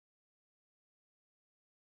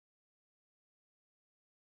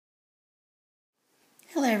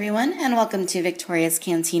Hello everyone, and welcome to Victoria's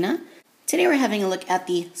Cantina. Today we're having a look at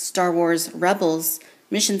the Star Wars Rebels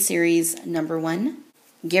Mission Series number 1,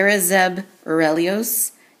 Garazeb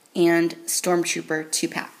Aurelios, and Stormtrooper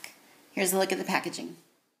 2-pack. Here's a look at the packaging.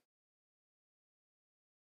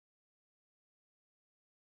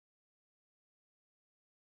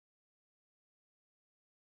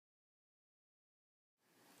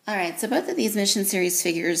 Alright, so both of these Mission Series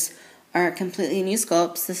figures are completely new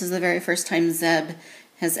sculpts. This is the very first time Zeb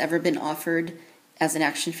has ever been offered as an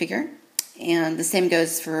action figure. And the same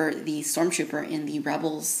goes for the Stormtrooper in the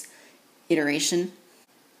Rebels iteration.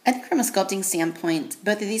 I think from a sculpting standpoint,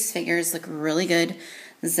 both of these figures look really good.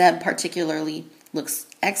 Zeb particularly looks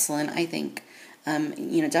excellent, I think.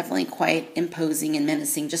 Definitely quite imposing and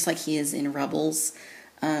menacing, just like he is in Rebels.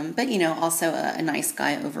 But also a nice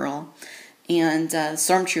guy overall. And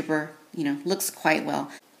Stormtrooper, looks quite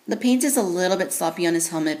well. The paint is a little bit sloppy on his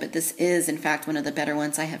helmet, but this is, in fact, one of the better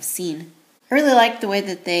ones I have seen. I really like the way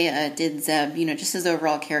that they did Zeb, just his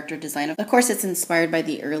overall character design. Of course, it's inspired by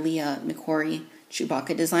the early McQuarrie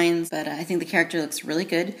Chewbacca designs, but I think the character looks really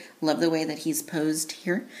good. Love the way that he's posed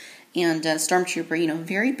here. And Stormtrooper,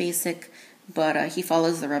 very basic, but he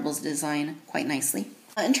follows the Rebels design quite nicely.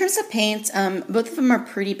 In terms of paint, both of them are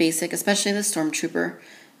pretty basic, especially the Stormtrooper.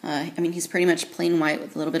 He's pretty much plain white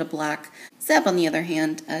with a little bit of black. Zeb, on the other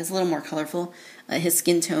hand, is a little more colorful. His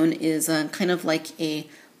skin tone is kind of like a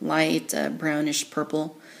light brownish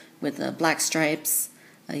purple with black stripes.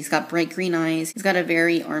 He's got bright green eyes. He's got a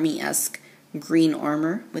very army-esque green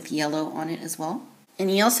armor with yellow on it as well. And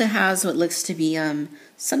he also has what looks to be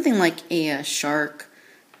something like a shark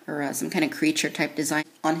or some kind of creature type design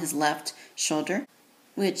on his left shoulder,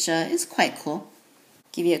 which is quite cool.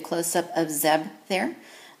 Give you a close-up of Zeb there.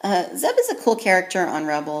 Zeb is a cool character on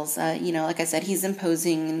Rebels. Like I said, he's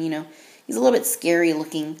imposing and, he's a little bit scary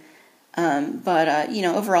looking. But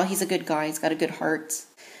overall, he's a good guy. He's got a good heart.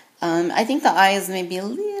 I think the eyes may be a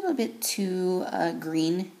little bit too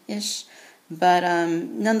greenish, but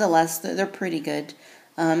nonetheless, they're pretty good.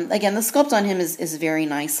 Again, the sculpt on him is very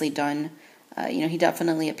nicely done. He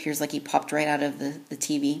definitely appears like he popped right out of the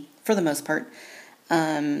TV for the most part.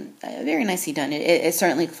 Very nicely done. It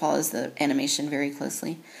certainly follows the animation very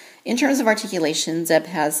closely. In terms of articulation, Zeb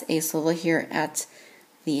has a swivel here at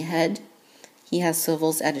the head. He has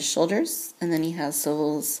swivels at his shoulders, and then he has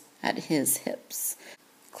swivels at his hips.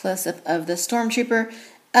 Close-up of the Stormtrooper.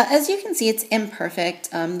 As you can see, it's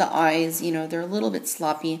imperfect. The eyes, they're a little bit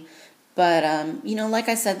sloppy. But, like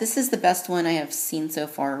I said, this is the best one I have seen so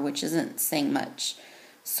far, which isn't saying much.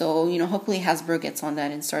 So, hopefully Hasbro gets on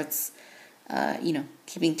that and starts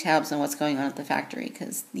keeping tabs on what's going on at the factory,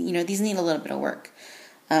 because, these need a little bit of work.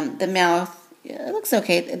 The mouth, it looks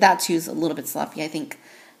okay. That too is a little bit sloppy, I think.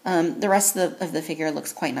 The rest of the figure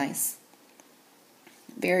looks quite nice.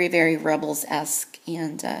 Very, very Rebels-esque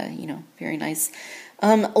and, very nice.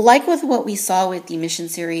 Like with what we saw with the Mission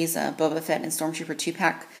Series, Boba Fett and Stormtrooper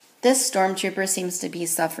 2-pack, this Stormtrooper seems to be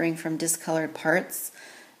suffering from discolored parts.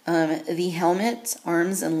 The helmet,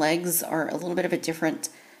 arms, and legs are a little bit of a different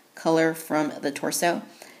color from the torso,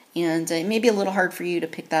 and it may be a little hard for you to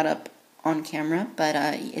pick that up on camera, but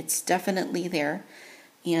it's definitely there.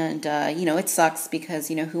 And it sucks because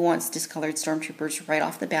who wants discolored Stormtroopers right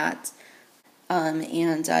off the bat?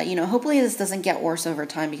 Hopefully this doesn't get worse over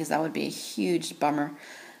time, because that would be a huge bummer.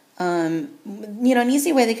 An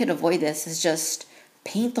easy way they could avoid this is just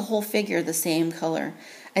paint the whole figure the same color.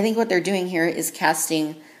 I think what they're doing here is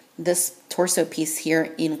casting this torso piece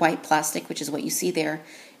here in white plastic, which is what you see there.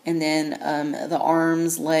 And then the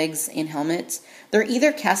arms, legs, and helmet, they're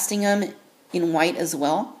either casting them in white as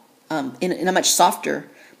well, in a much softer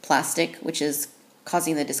plastic, which is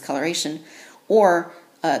causing the discoloration, or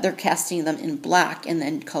they're casting them in black and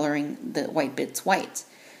then coloring the white bits white,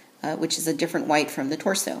 which is a different white from the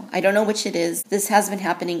torso. I don't know which it is. This has been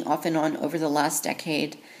happening off and on over the last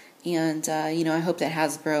decade, and I hope that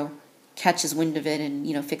Hasbro catches wind of it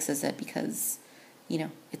and fixes it, because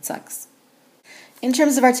it sucks. In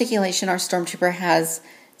terms of articulation, our Stormtrooper has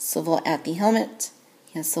swivel at the helmet,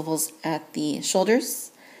 he has swivels at the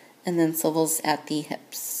shoulders, and then swivels at the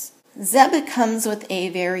hips. Zeb comes with a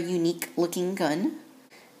very unique looking gun,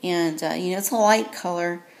 and it's a light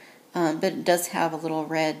color, but it does have a little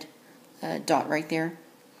red dot right there.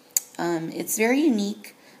 It's very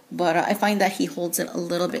unique, but I find that he holds it a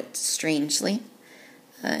little bit strangely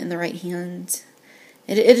in the right hand.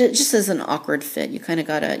 It just is an awkward fit. You can't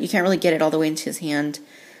really get it all the way into his hand,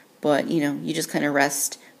 but, you just kind of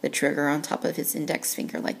rest the trigger on top of his index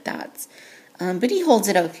finger like that. But he holds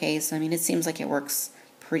it okay, so, it seems like it works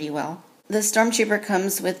pretty well. The Stormtrooper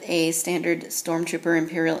comes with a standard Stormtrooper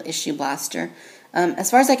Imperial issue blaster.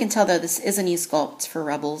 As far as I can tell, though, this is a new sculpt for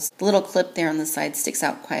Rebels. The little clip there on the side sticks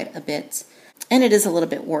out quite a bit, and it is a little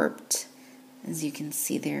bit warped, as you can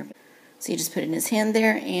see there. So you just put it in his hand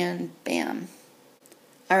there, and bam.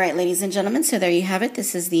 All right, ladies and gentlemen, so there you have it.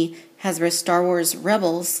 This is the Hasbro Star Wars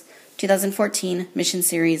Rebels 2014 Mission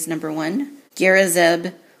Series number 1. Gara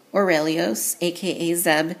Zeb Aurelios, a.k.a.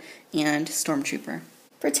 Zeb, and Stormtrooper.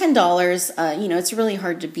 For $10, you know, it's really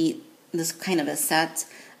hard to beat this kind of a set.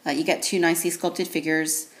 You get 2 nicely sculpted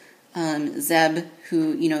figures. Zeb,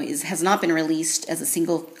 who, you know, has not been released as a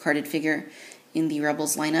single carded figure in the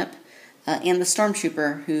Rebels lineup, and the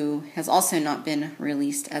Stormtrooper, who has also not been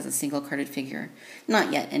released as a single carded figure.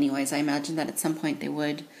 Not yet, anyways. I imagine that at some point they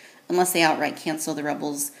would, unless they outright cancel the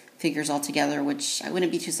Rebels figures altogether, which I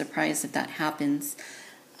wouldn't be too surprised if that happens.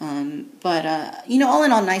 But you know, all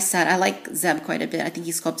in all, nice set. I like Zeb quite a bit. I think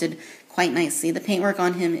he's sculpted quite nicely. The paintwork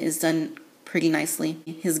on him is done pretty nicely.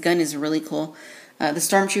 His gun is really cool. The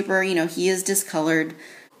Stormtrooper, you know, he is discolored,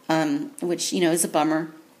 which, you know, is a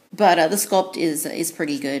bummer. But the sculpt is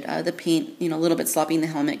pretty good. The paint, you know, a little bit sloppy in the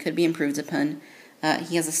helmet, could be improved upon.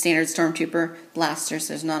 He has a standard Stormtrooper blaster,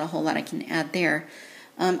 so there's not a whole lot I can add there.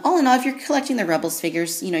 All in all, if you're collecting the Rebels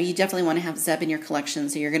figures, you know, you definitely want to have Zeb in your collection,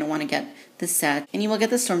 so you're going to want to get this set. And you will get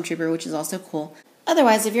the Stormtrooper, which is also cool.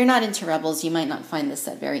 Otherwise, if you're not into Rebels, you might not find this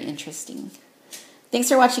set very interesting. Thanks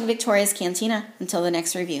for watching Victoria's Cantina. Until the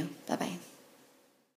next review. Bye-bye.